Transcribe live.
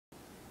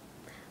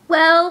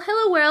Well,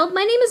 hello world,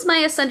 my name is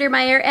Miyah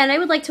Sundermeyer, and I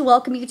would like to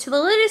welcome you to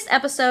the latest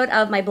episode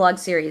of my blog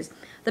series.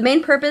 The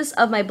main purpose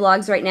of my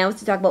blogs right now is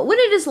to talk about what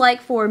it is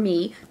like for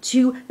me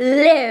to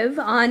live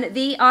on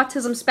the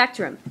autism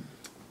spectrum.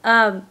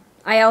 I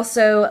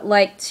also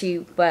like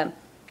to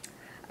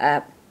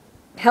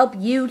help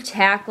you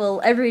tackle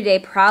everyday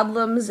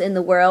problems in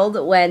the world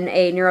when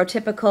a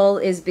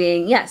neurotypical is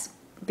being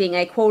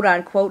a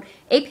quote-unquote,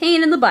 a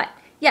pain in the butt.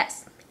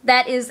 Yes,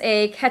 that is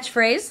a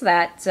catchphrase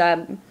that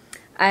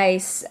I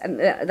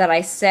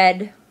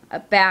said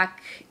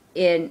back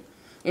in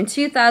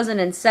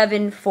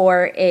 2007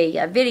 for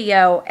a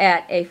video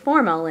at a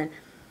formal,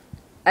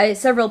 and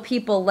several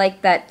people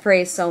liked that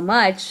phrase so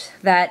much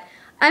that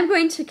I'm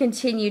going to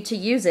continue to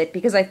use it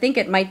because I think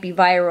it might be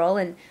viral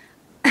and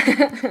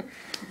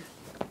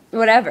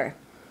whatever.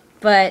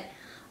 But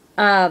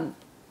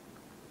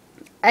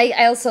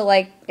I also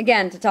like,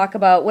 again, to talk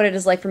about what it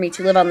is like for me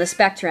to live on the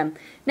spectrum.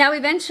 Now,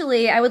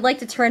 eventually, I would like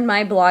to turn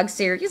my blog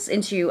series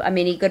into a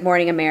mini Good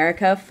Morning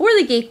America for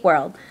the geek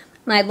world.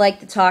 And I'd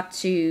like to talk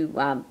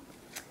to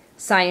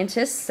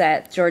scientists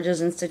at Georgia's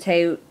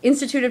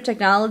Institute of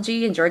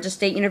Technology and Georgia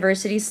State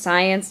University's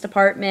Science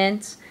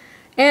Department.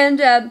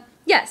 And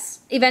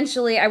yes,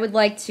 eventually I would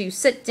like to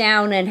sit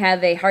down and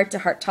have a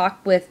heart-to-heart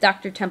talk with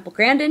Dr. Temple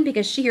Grandin,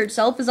 because she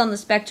herself is on the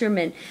spectrum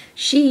and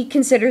she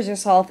considers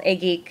herself a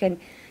geek, and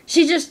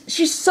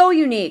she's so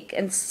unique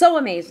and so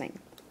amazing.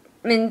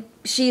 I mean,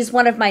 she's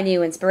one of my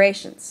new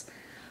inspirations.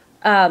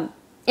 And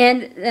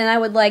I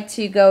would like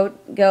to go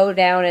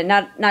down and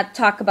not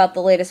talk about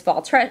the latest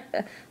fall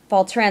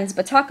trends,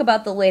 but talk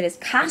about the latest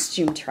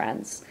costume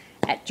trends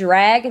at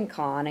Dragon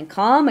Con and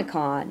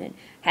Comic-Con, and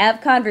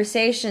have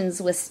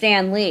conversations with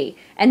Stan Lee,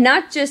 and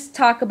not just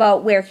talk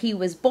about where he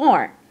was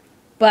born,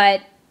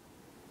 but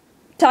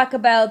talk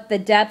about the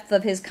depth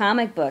of his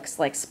comic books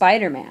like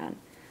Spider-Man.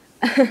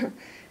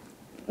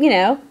 You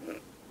know,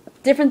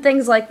 different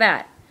things like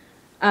that.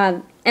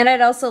 And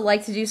I'd also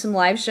like to do some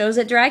live shows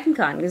at Dragon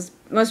Con, because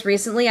most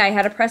recently I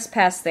had a press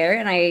pass there,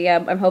 and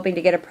I'm hoping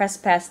to get a press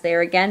pass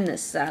there again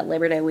this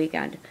Labor Day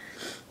weekend.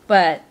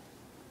 But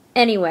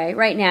anyway,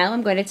 right now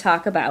I'm going to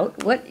talk about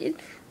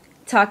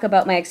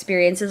my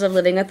experiences of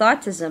living with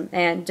autism.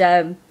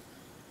 And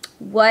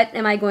what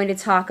am I going to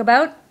talk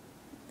about?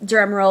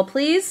 Drum roll,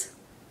 please.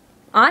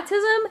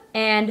 Autism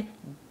and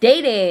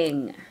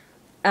dating.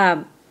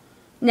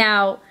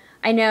 Now,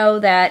 I know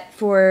that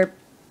for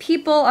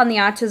people on the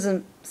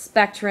autism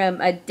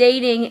spectrum,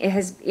 dating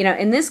has,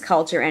 in this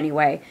culture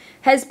anyway,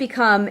 has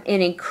become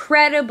an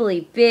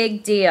incredibly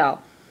big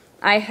deal.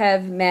 I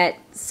have met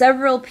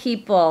several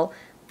people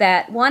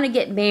that want to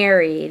get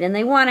married, and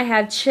they want to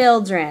have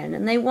children,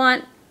 and they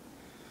want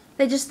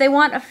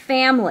a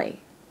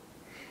family.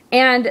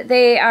 And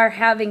they are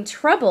having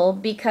trouble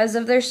because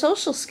of their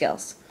social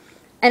skills.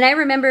 And I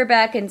remember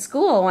back in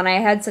school when I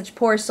had such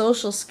poor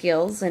social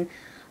skills, and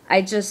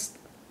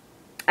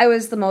I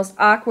was the most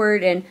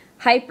awkward and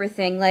hyper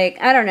thing, like,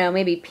 I don't know,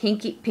 maybe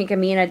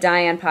Pinkamena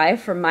Diane Pie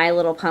from My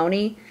Little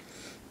Pony.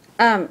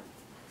 And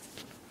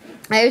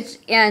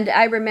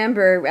I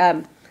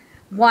remember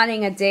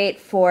wanting a date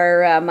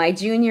for my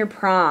junior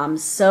prom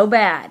so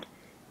bad,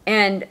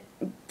 and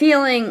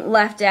feeling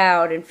left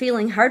out and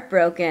feeling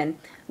heartbroken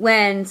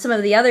when some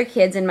of the other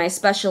kids in my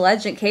special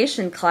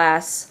education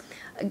class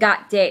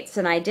got dates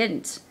and I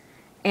didn't.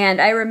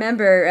 And I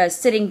remember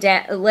sitting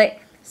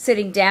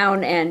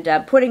down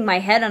and putting my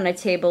head on a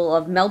table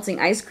of melting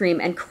ice cream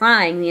and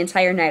crying the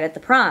entire night at the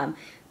prom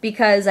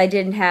because I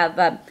didn't have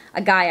a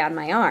guy on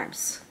my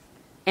arms,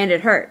 and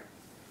it hurt.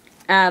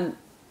 And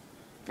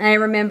I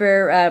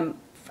remember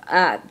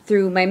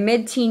through my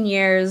mid-teen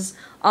years,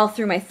 all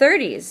through my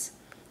 30s,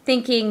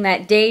 thinking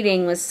that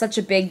dating was such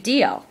a big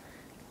deal.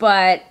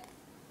 But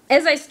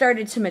as I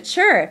started to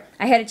mature,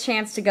 I had a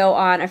chance to go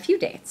on a few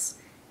dates.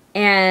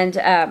 And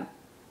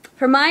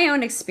from my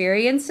own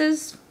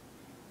experiences,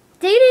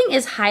 dating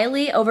is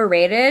highly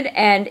overrated,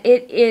 and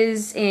it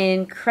is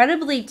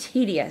incredibly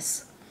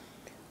tedious.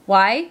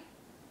 Why?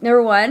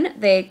 Number one,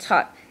 they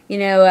talk,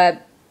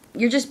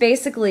 you're just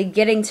basically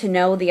getting to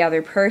know the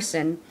other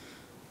person,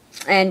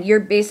 and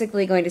you're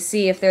basically going to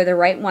see if they're the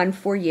right one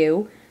for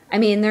you. I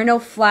mean, there are no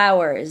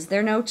flowers, there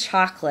are no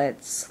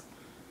chocolates,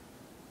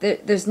 there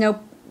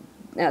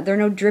are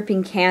no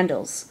dripping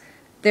candles,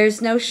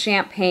 there's no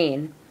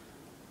champagne.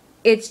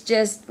 It's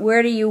just,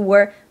 where do you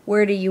work?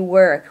 Where do you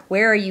work?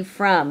 Where are you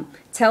from?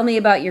 Tell me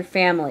about your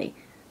family.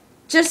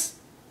 Just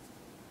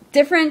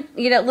different,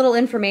 little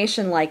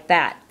information like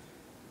that.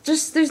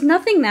 Just, there's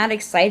nothing that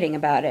exciting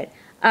about it.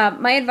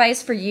 My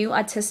advice for you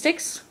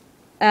autistics,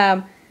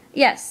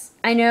 yes,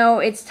 I know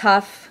it's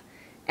tough,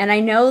 and I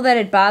know that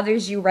it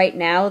bothers you right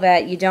now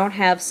that you don't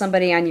have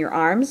somebody on your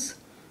arms,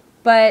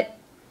 but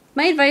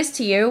my advice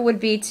to you would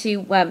be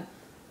to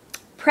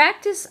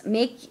practice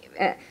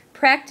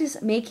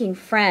making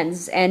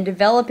friends and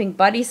developing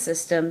buddy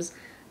systems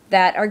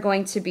that are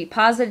going to be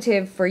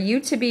positive for you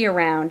to be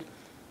around,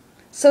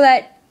 so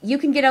that you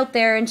can get out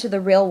there into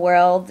the real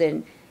world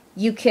and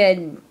you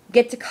can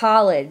get to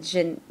college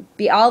and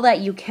be all that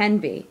you can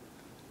be.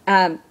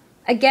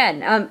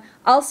 again,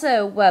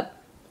 also,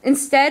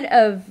 instead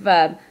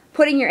of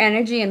putting your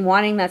energy in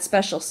wanting that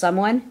special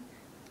someone,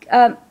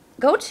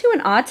 go to an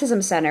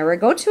autism center or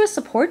go to a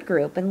support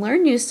group and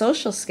learn new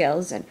social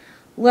skills and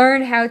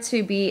learn how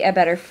to be a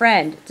better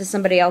friend to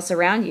somebody else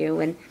around you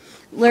and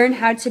learn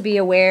how to be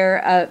aware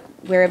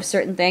of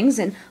certain things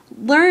and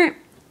learn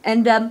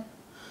the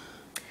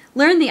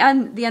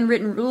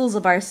unwritten rules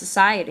of our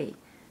society.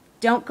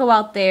 Don't go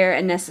out there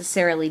and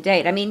necessarily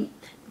date. I mean,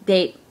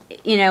 date,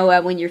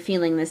 when you're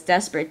feeling this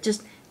desperate.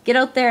 Just get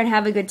out there and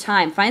have a good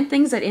time. Find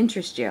things that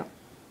interest you.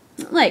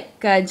 Like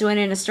join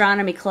an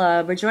astronomy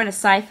club or join a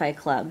sci-fi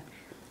club.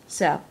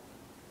 So,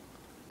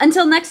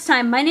 until next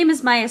time, my name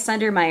is Miyah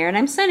Sundermeyer, and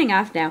I'm signing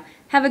off now.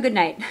 Have a good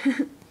night.